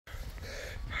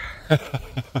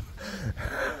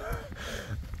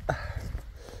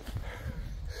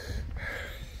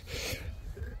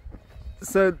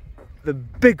So the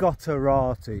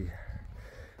bigotterati,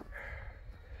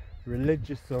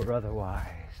 religious or otherwise,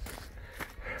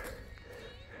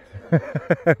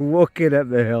 walking up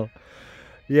the hill.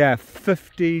 Yeah,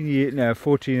 15 years, no,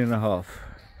 14 and a half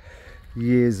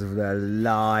years of their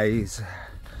lies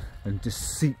and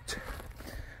deceit.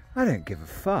 I don't give a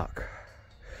fuck.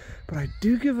 But I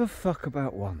do give a fuck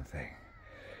about one thing.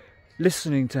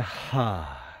 Listening to her.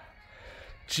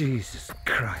 Jesus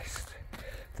Christ.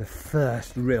 The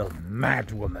first real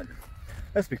mad woman.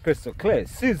 Let's be crystal clear.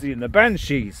 Susie and the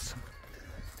Banshees.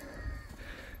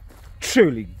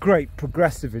 Truly great,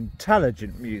 progressive,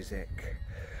 intelligent music.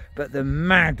 But the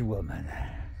mad woman.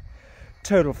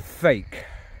 Total fake.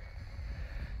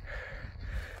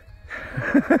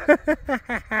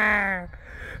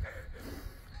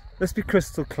 Let's be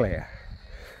crystal clear.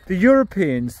 The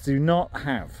Europeans do not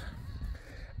have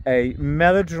a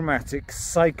melodramatic,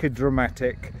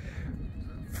 psychodramatic,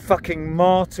 fucking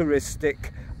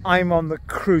martyristic, I'm on the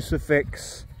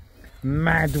crucifix,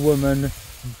 mad woman,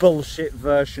 bullshit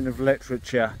version of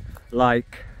literature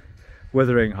like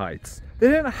Wuthering Heights.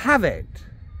 They don't have it.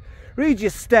 Read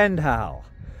your Stendhal.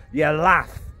 You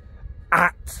laugh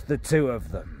at the two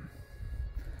of them.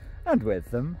 And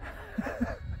with them.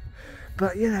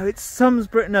 But, you know, it sums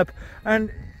Britain up.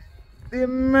 And the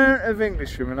amount of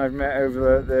Englishwomen I've met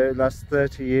over the last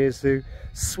 30 years who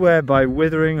swear by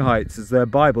Wuthering Heights as their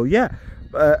Bible. Yeah,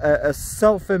 a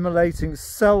self-immolating,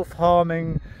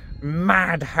 self-harming,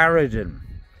 mad harridan.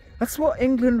 That's what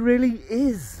England really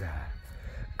is.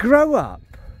 Grow up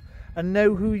and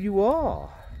know who you are.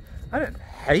 I don't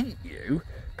hate you,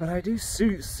 but I do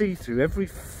see through every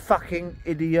fucking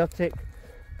idiotic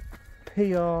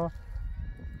PR.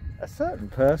 A certain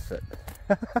person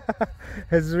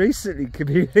has recently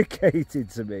communicated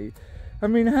to me. I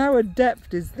mean, how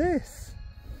adept is this?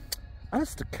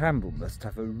 Alistair Campbell must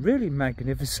have a really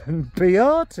magnificent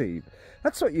PR team.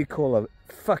 That's what you call a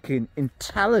fucking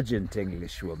intelligent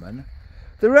Englishwoman.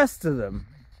 The rest of them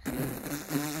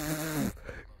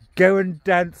go and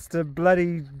dance to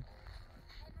bloody...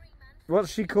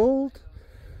 What's she called?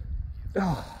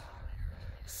 Oh,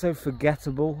 so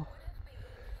forgettable.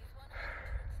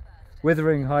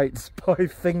 Wuthering Heights by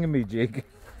Thingamajig.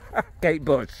 Kate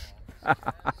Bush.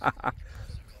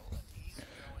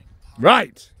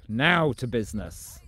 Right, now to business.